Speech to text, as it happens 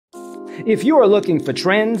If you are looking for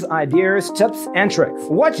trends, ideas, tips, and tricks,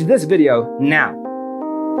 watch this video now.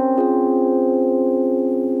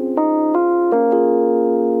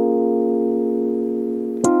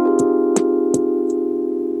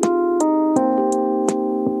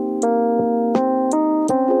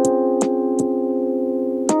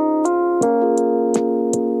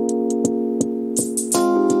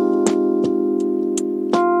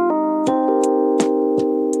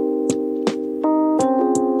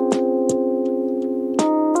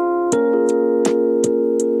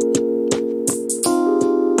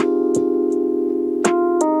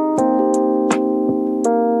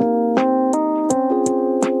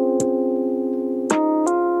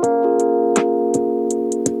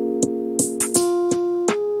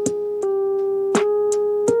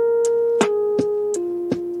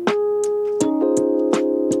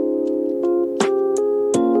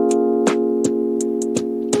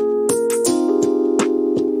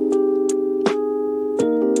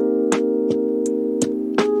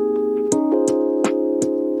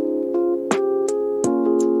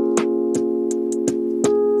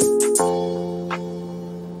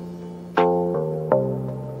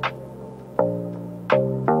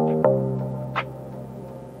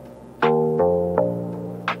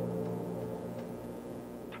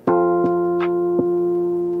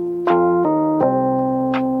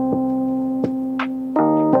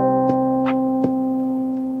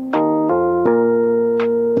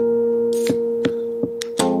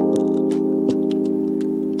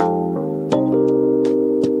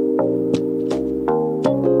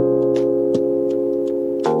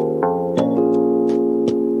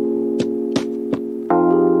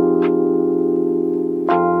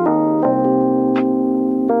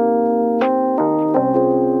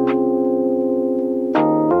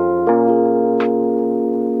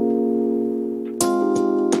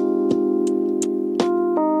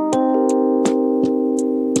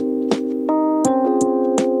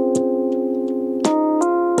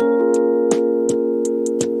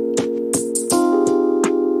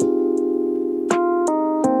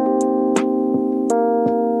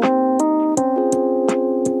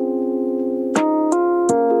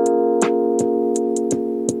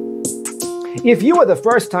 If you are the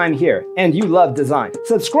first time here and you love design,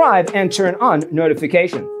 subscribe and turn on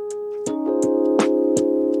notifications.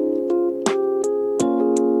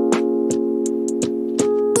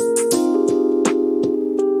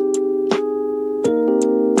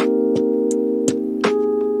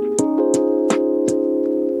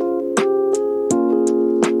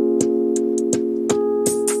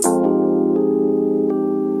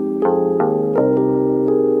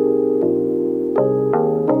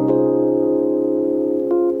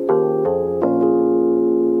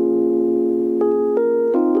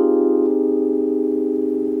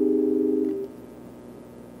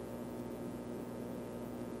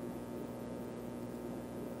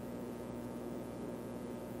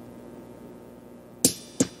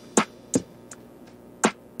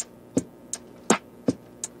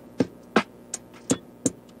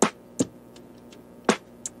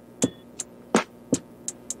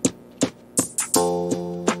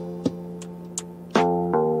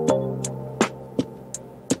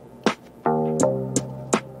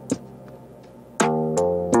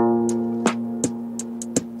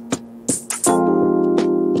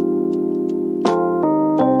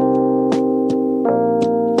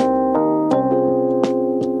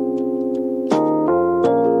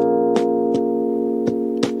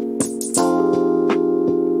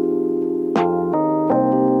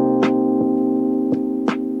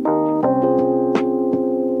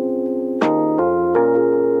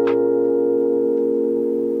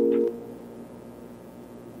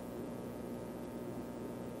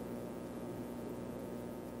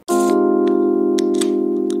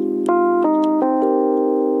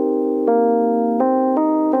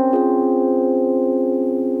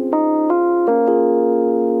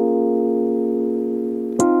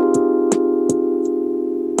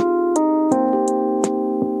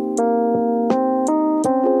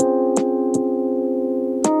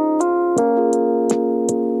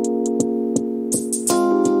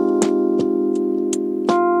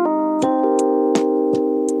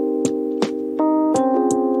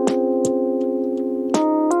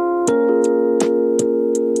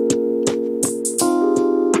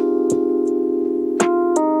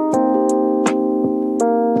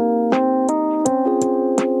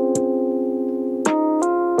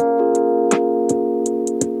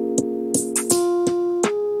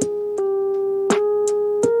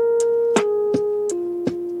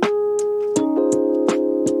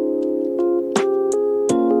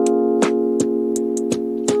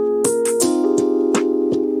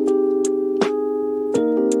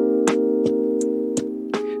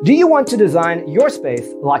 Do you want to design your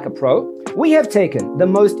space like a pro? We have taken the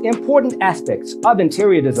most important aspects of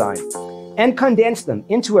interior design and condensed them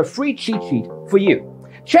into a free cheat sheet for you.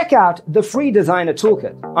 Check out the free designer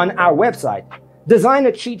toolkit on our website,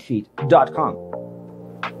 designercheatsheet.com.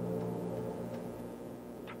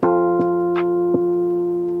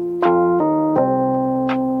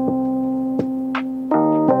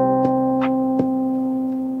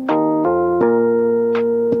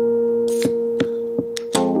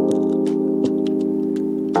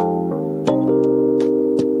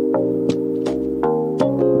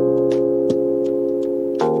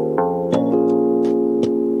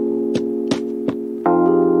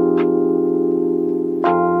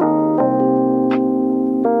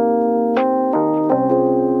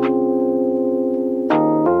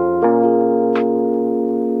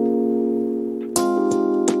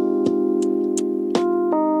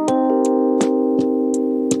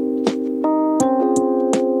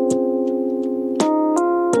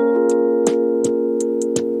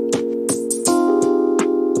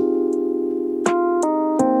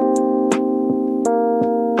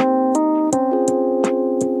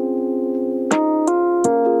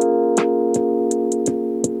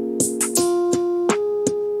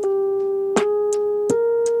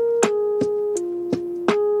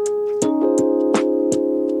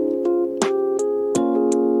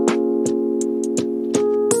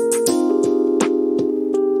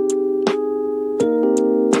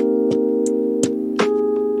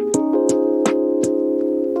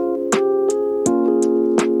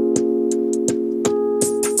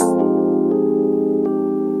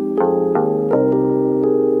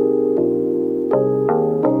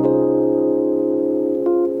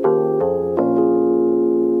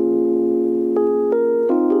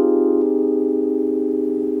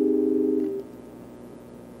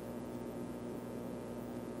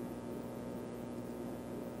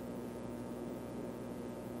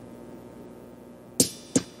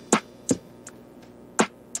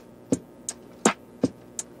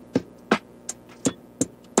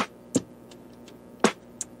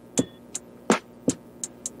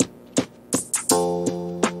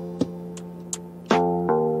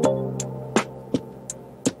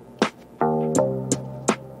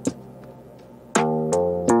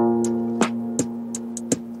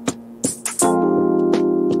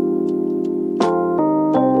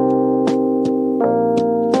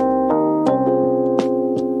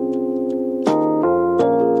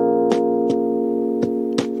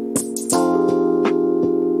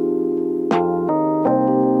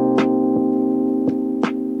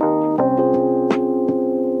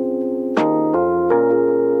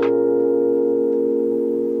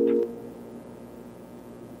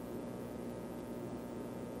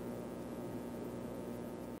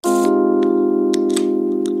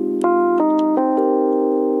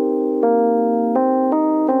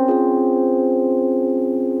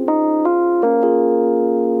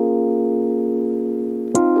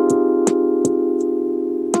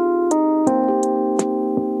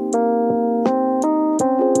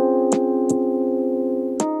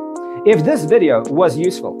 If this video was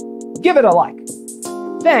useful, give it a like.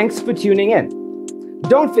 Thanks for tuning in.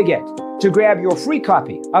 Don't forget to grab your free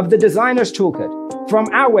copy of the Designer's Toolkit from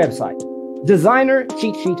our website,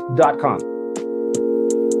 designercheatsheet.com.